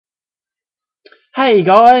Hey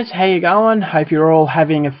guys, how you going? Hope you're all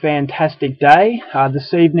having a fantastic day.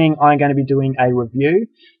 This evening I'm going to be doing a review.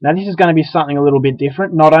 Now this is going to be something a little bit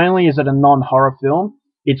different. Not only is it a non-horror film,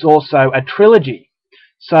 it's also a trilogy.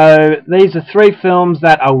 So these are three films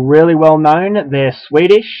that are really well known. They're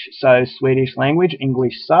Swedish, so Swedish language,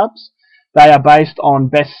 English subs. They are based on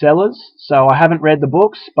bestsellers, so I haven't read the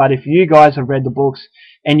books, but if you guys have read the books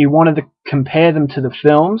and you wanted to compare them to the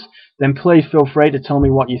films, then please feel free to tell me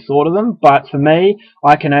what you thought of them. But for me,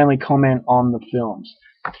 I can only comment on the films.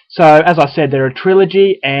 So, as I said, they're a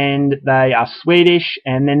trilogy and they are Swedish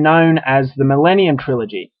and they're known as the Millennium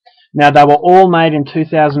Trilogy. Now, they were all made in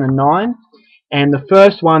 2009, and the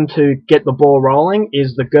first one to get the ball rolling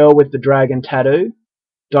is The Girl with the Dragon Tattoo,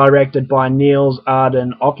 directed by Niels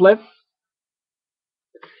Arden Oplev.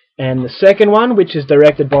 And the second one, which is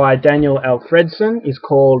directed by Daniel Alfredson, is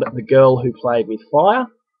called The Girl Who Played with Fire.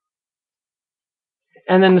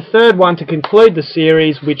 And then the third one to conclude the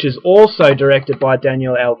series, which is also directed by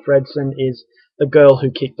Daniel Alfredson, is The Girl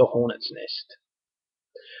Who Kicked the Hornets' Nest.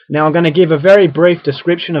 Now I'm going to give a very brief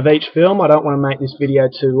description of each film. I don't want to make this video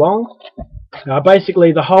too long.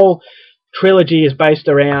 Basically, the whole trilogy is based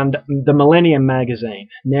around the Millennium magazine.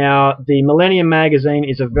 Now, the Millennium magazine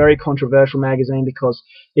is a very controversial magazine because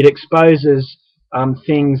it exposes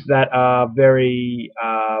things that are very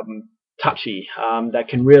touchy, that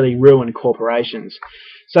can really ruin corporations.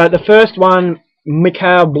 So the first one,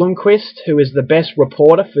 Mikael Blomkvist, who is the best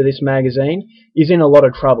reporter for this magazine, is in a lot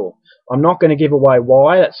of trouble. I'm not going to give away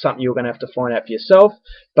why, that's something you're going to have to find out for yourself,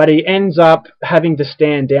 but he ends up having to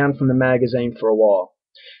stand down from the magazine for a while.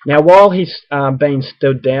 Now, while he's been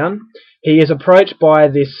stood down, he is approached by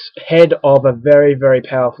this head of a very, very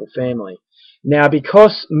powerful family. Now,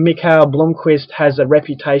 because Mikael Blomkvist has a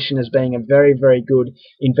reputation as being a very, very good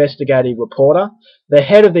investigative reporter, the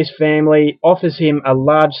head of this family offers him a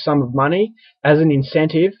large sum of money as an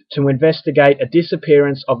incentive to investigate a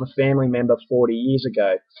disappearance of a family member 40 years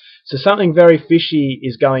ago. So something very fishy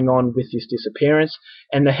is going on with this disappearance,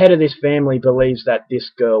 and the head of this family believes that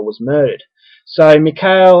this girl was murdered. So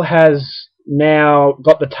Mikael has now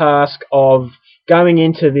got the task of going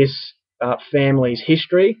into this family's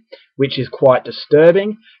history, which is quite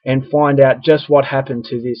disturbing, and find out just what happened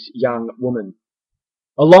to this young woman.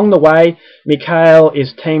 Along the way, Mikael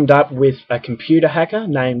is teamed up with a computer hacker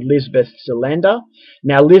named Lisbeth Salander.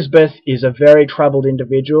 Now, Lisbeth is a very troubled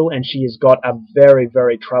individual, and she has got a very,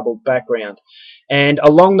 very troubled background. And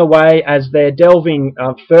along the way, as they're delving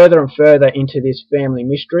further and further into this family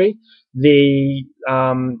mystery, the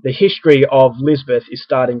history of Lisbeth is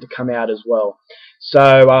starting to come out as well.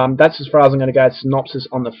 So that's as far as I'm going to go. Synopsis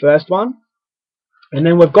on the first one. And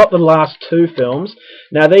then we've got the last two films.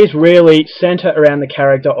 Now these really centre around the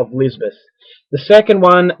character of Lisbeth. The second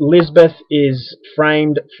one, Lisbeth is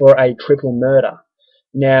framed for a triple murder.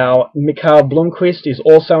 Now, Mikael Blomkvist is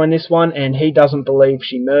also in this one, and he doesn't believe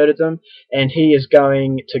she murdered them, and he is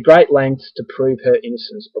going to great lengths to prove her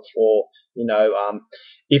innocence before,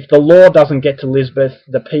 if the law doesn't get to Lisbeth,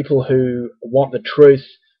 the people who want the truth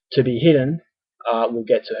to be hidden will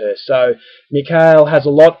get to her. So Mikael has a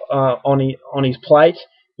lot on his plate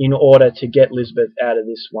in order to get Lisbeth out of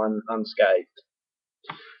this one unscathed.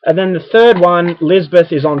 And then the third one,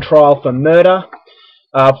 Lisbeth is on trial for murder,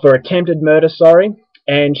 for attempted murder,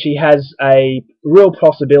 and she has a real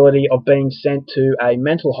possibility of being sent to a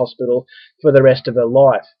mental hospital for the rest of her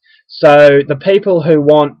life. So the people who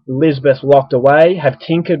want Lisbeth locked away have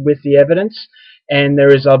tinkered with the evidence, and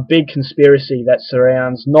there is a big conspiracy that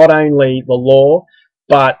surrounds not only the law,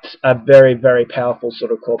 but a very, very powerful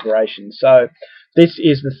sort of corporation. So this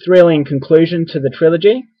is the thrilling conclusion to the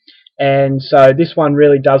trilogy, and so this one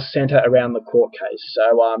really does centre around the court case.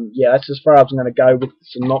 So yeah, that's as far as I'm going to go with the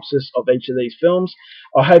synopsis of each of these films.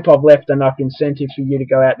 I hope I've left enough incentive for you to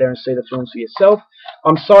go out there and see the films for yourself.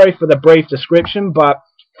 I'm sorry for the brief description, but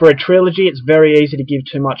for a trilogy, it's very easy to give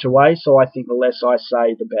too much away, so I think the less I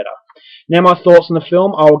say, the better. Now my thoughts on the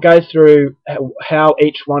film, I'll go through how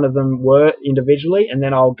each one of them were individually, and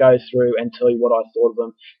then I'll go through and tell you what I thought of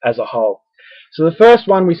them as a whole. So the first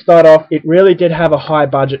one we start off, it really did have a high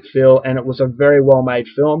budget feel, and it was a very well made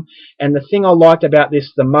film, and the thing I liked about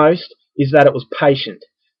this the most is that it was patient.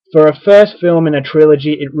 For a first film in a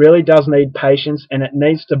trilogy, it really does need patience, and it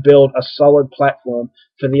needs to build a solid platform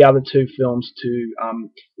for the other two films to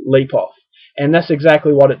leap off. And that's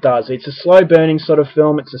exactly what it does. It's a slow-burning sort of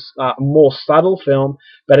film. It's a more subtle film,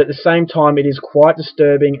 but at the same time, it is quite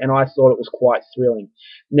disturbing, and I thought it was quite thrilling.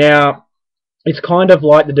 Now, it's kind of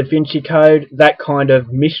like the Da Vinci Code, that kind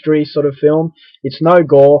of mystery sort of film. It's no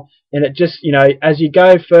gore, And it just, you know, as you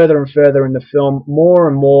go further and further in the film, more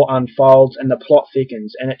and more unfolds and the plot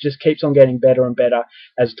thickens, and it just keeps on getting better and better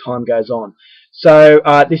as time goes on. So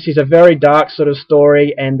this is a very dark sort of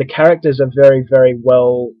story, and the characters are very, very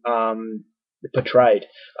well portrayed.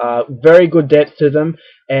 Very good depth to them,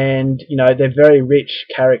 and you know, they're very rich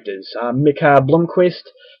characters. Mikael Blomkvist,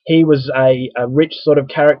 he was a rich sort of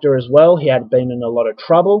character as well. He had been in a lot of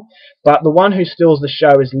trouble, but the one who steals the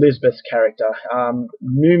show is Lisbeth's character.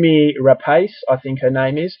 Noomi Rapace, I think her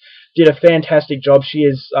name is, did a fantastic job. She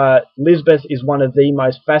is Lisbeth is one of the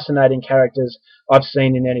most fascinating characters I've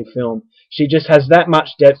seen in any film. She just has that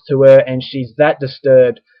much depth to her, and she's that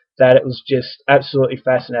disturbed that it was just absolutely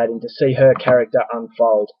fascinating to see her character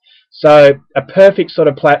unfold. So a perfect sort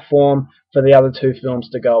of platform for the other two films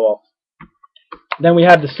to go off. Then we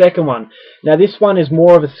have the second one. Now this one is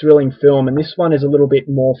more of a thrilling film, and this one is a little bit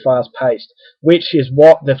more fast-paced, which is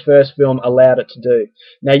what the first film allowed it to do.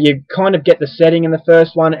 Now you kind of get the setting in the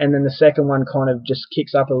first one, and then the second one kind of just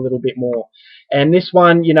kicks up a little bit more. And this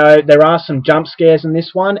one, you know, there are some jump scares in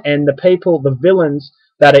this one, and the villains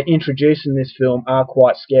that are introduced in this film are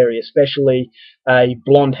quite scary, especially a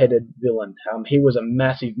blonde-headed villain. He was a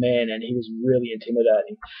massive man, and he was really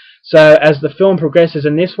intimidating. So as the film progresses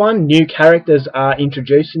in this one, new characters are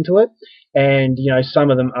introduced into it, and you know, some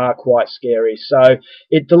of them are quite scary. So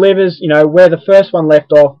it delivers, you know, where the first one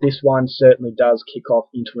left off, this one certainly does kick off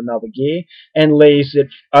into another gear and leaves it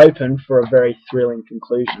open for a very thrilling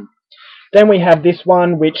conclusion. Then we have this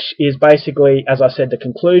one, which is basically, as I said, the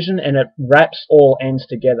conclusion, and it wraps all ends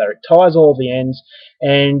together. It ties all the ends,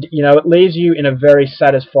 and you know, it leaves you in a very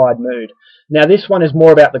satisfied mood. Now this one is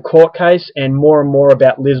more about the court case, and more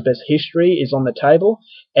about Lisbeth's history is on the table,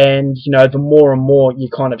 and you know, the more and more you're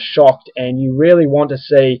kind of shocked, and you really want to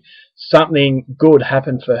see something good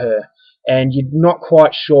happen for her. And you're not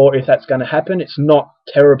quite sure if that's going to happen. It's not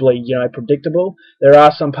terribly, you know, predictable. There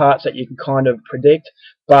are some parts that you can kind of predict,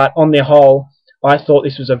 but on the whole, I thought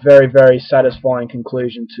this was a very, very satisfying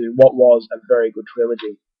conclusion to what was a very good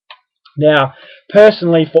trilogy. Now,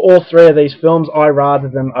 personally, for all three of these films, I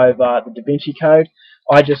rated them over The Da Vinci Code.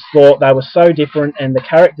 I just thought they were so different, and the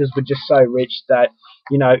characters were just so rich that,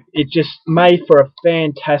 you know, it just made for a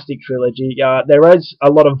fantastic trilogy. There is a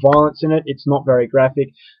lot of violence in it. It's not very graphic,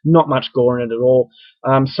 not much gore in it at all.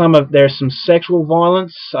 There's some sexual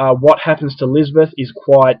violence. What happens to Lisbeth is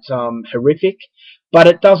quite horrific, but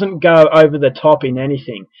it doesn't go over the top in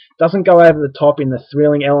anything. It doesn't go over the top in the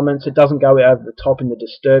thrilling elements. It doesn't go over the top in the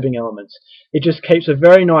disturbing elements. It just keeps a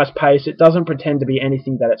very nice pace. It doesn't pretend to be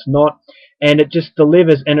anything that it's not, and it just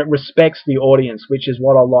delivers, and it respects the audience, which is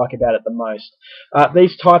what I like about it the most.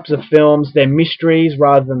 These types of films, they're mysteries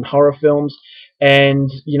rather than horror films, and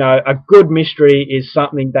you know, a good mystery is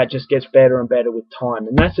something that just gets better and better with time,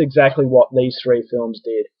 and that's exactly what these three films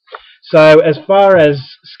did. So as far as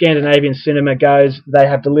Scandinavian cinema goes, they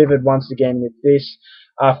have delivered once again with this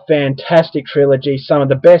fantastic trilogy. Some of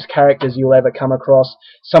the best characters you'll ever come across.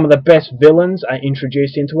 Some of the best villains are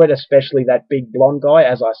introduced into it, especially that big blonde guy,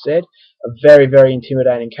 as I said. A very, very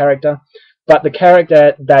intimidating character. But the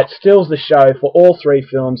character that steals the show for all three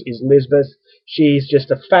films is Lisbeth. She's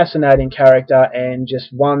just a fascinating character, and just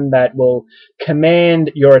one that will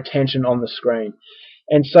command your attention on the screen.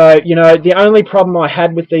 And so, you know, the only problem I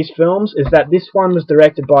had with these films is that this one was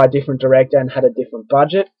directed by a different director and had a different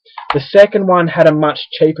budget. The second one had a much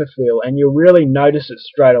cheaper feel, and you'll really notice it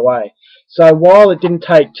straight away. So while it didn't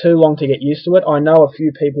take too long to get used to it, I know a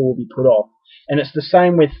few people will be put off. And it's the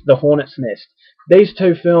same with The Hornet's Nest. These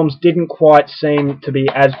two films didn't quite seem to be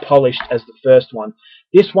as polished as the first one.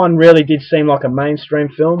 This one really did seem like a mainstream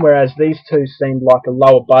film, whereas these two seemed like a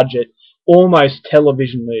lower budget, almost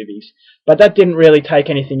television movies. But that didn't really take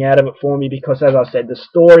anything out of it for me, because, as I said, the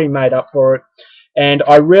story made up for it, and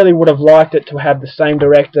I really would have liked it to have the same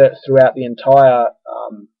director throughout the entire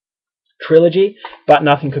trilogy, but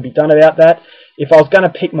nothing could be done about that. If I was going to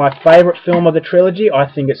pick my favourite film of the trilogy,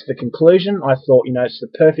 I think it's the conclusion. I thought, you know, it's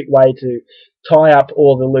the perfect way to tie up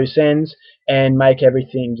all the loose ends and make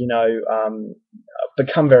everything, you know,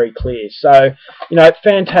 become very clear. So, you know,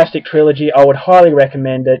 fantastic trilogy. I would highly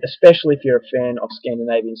recommend it, especially if you're a fan of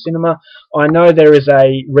Scandinavian cinema. I know there is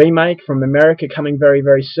a remake from America coming very,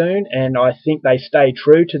 very soon, and I think they stay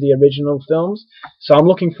true to the original films, so I'm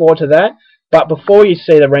looking forward to that. But before you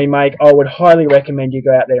see the remake, I would highly recommend you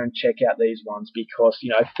go out there and check out these ones, because, you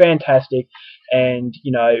know, fantastic, and,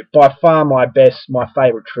 you know, by far my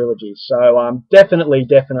favourite trilogy. So definitely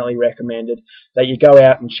recommended that you go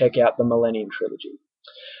out and check out the Millennium Trilogy.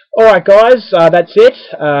 Alright guys, that's it.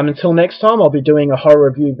 Until next time, I'll be doing a horror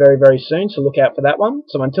review very, very soon, so look out for that one.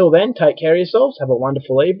 So until then, take care of yourselves, have a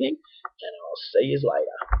wonderful evening, and I'll see you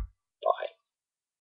later.